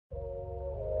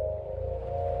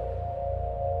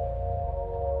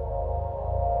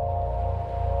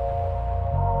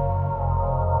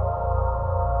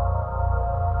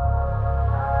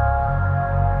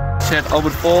launching at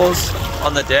Albert Falls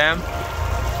on the dam.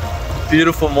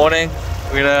 Beautiful morning.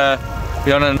 We're gonna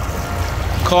be on a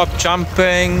carp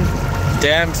jumping.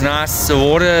 Dam's nice. The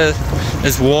water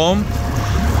is warm,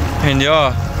 and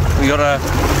yeah, we got a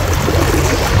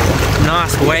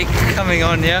nice wake coming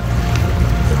on here.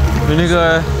 We're gonna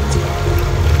go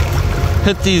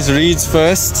hit these reeds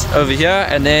first over here,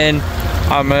 and then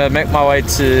I'm gonna make my way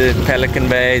to Pelican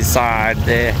Bay side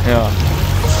there.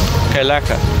 Yeah. Okay,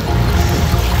 lekker.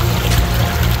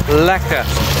 Lekker.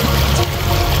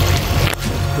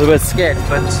 A little bit scared,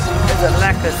 but it's a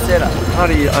lekker setup. How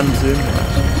do you unzoom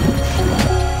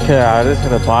that? Okay, I just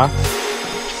hit a bite.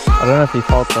 I don't know if he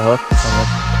felt the hook. I'm gonna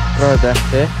throw it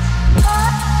back there.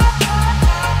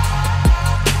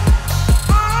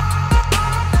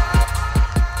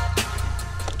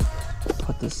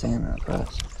 Put this in there, bro.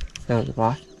 There's a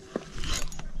bite.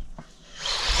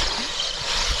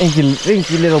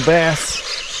 Inky little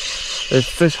bass. There's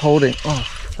fish holding. Oh,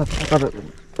 I got it.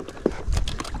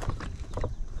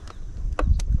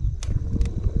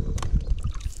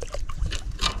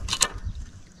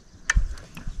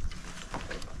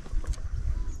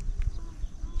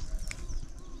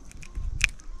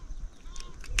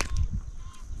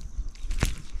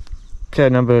 Okay,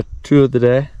 number 2 of the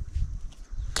day.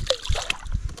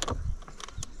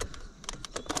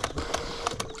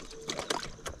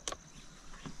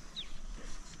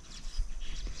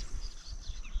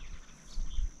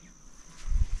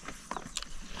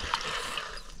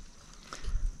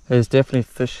 There's definitely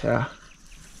fish here.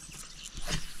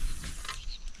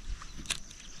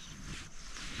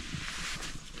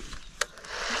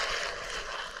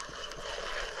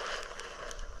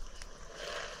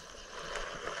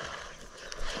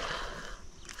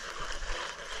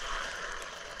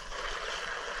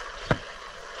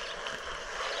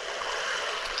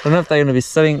 I don't know if they're going to be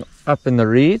sitting up in the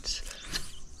reeds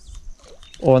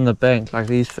or on the bank like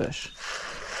these fish.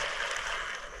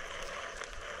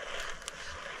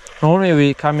 Normally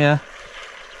we come here,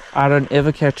 I don't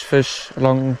ever catch fish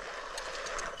along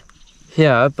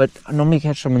here, but I normally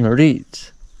catch them in the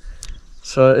reeds.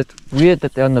 So it's weird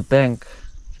that they're on the bank,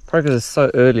 probably because it's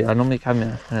so early. I normally come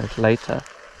here and it's later.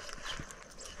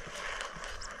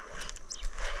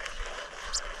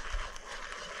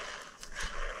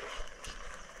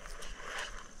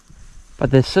 But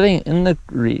they're sitting in the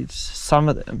reeds, some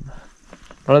of them.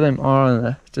 A lot of them are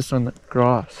on just on the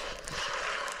grass.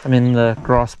 I mean the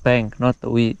grass bank, not the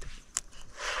weed.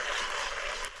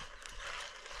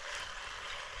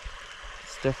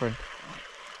 It's different.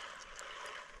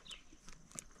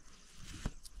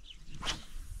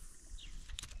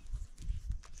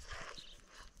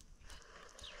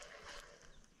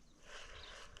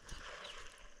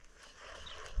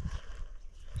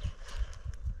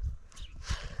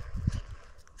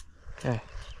 Okay.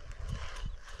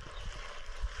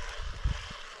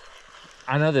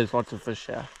 I know there's lots of fish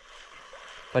here,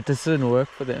 but this didn't work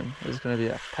for them. It's going to be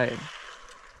a pain.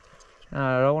 No,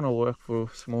 I don't want to work for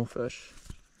small fish.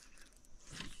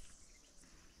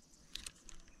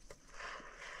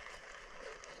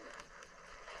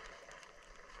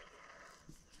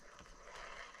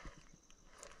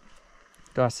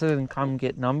 Do I sit and come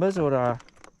get numbers, or do I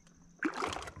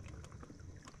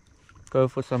go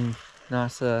for some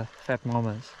nicer fat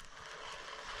mamas?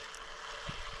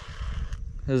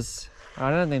 Because I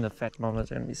don't think the fat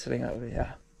mamas are going to be sitting over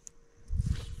here.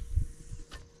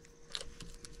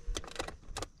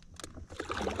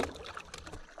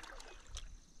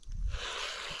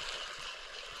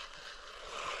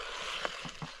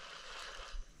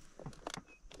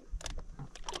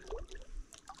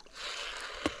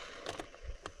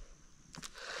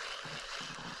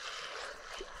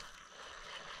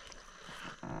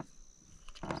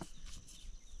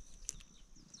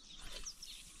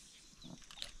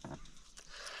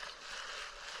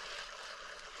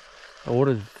 The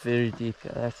water's very deep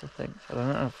here, that's the thing. So I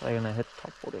don't know if they're going to hit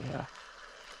top water here.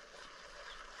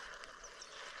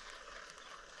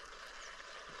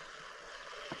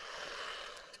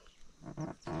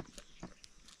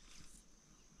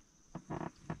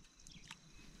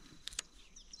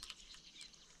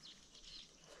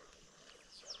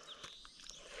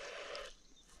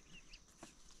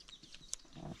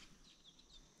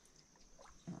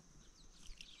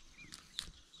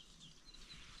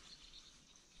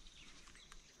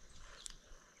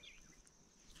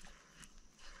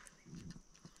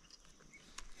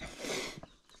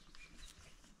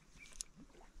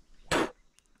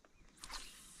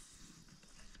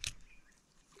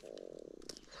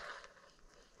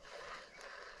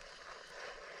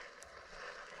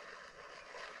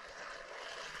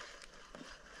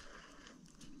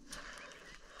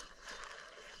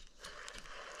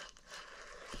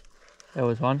 There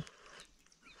was one.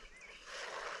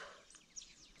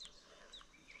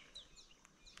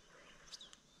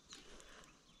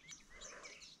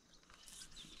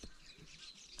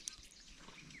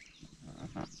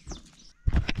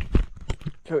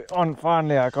 Okay, on,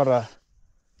 finally I got a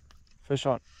fish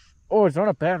on. Oh, it's not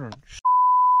a bad one.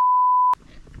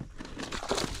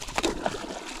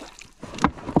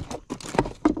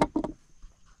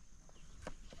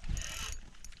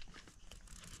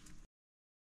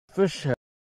 Fish here.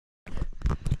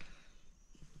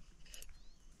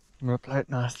 I'm gonna play it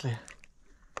nicely.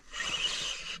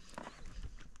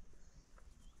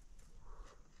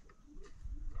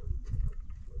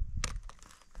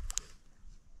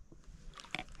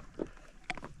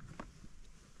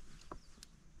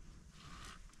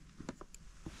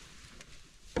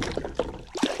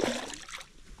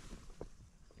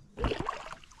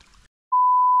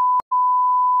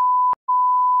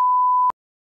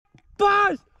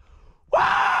 Buzz! Woo!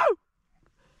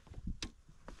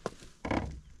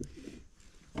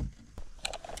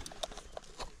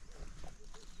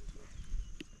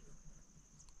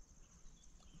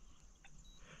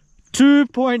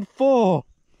 $2.4. Oh man,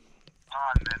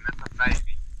 that's a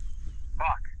baby.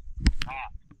 Fuck.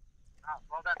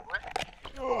 Well done, boy.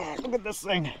 Oh, look at this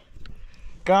thing.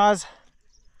 Guys,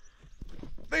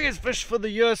 biggest fish for the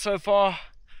year so far.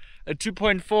 A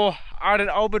 2.4 out at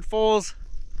Albert Falls.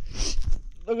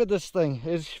 Look at this thing.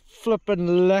 It's flipping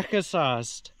lekker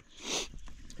sized.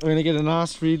 We're gonna get a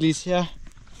nice release here.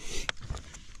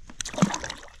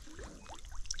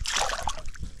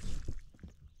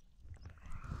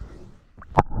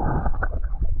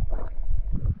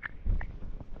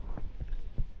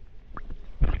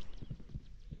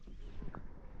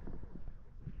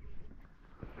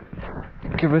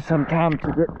 Give us some time to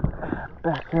get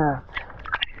back out.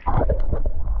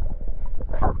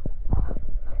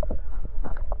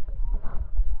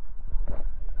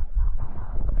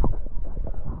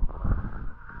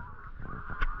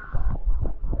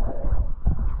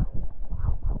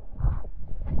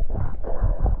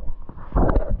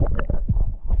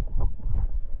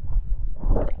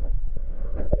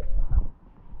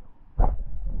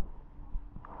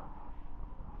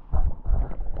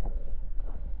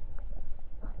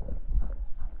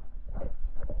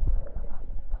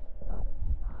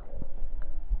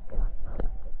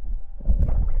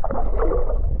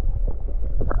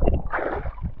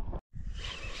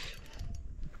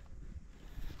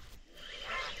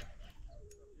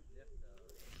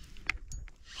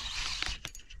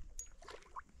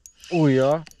 Oh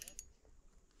yeah.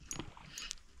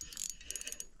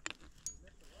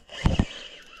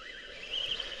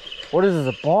 What is this,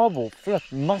 a barbel? Flip,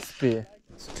 must be.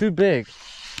 It's too big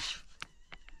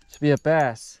to be a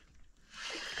bass.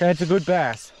 Okay, it's a good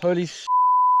bass. Holy sh**.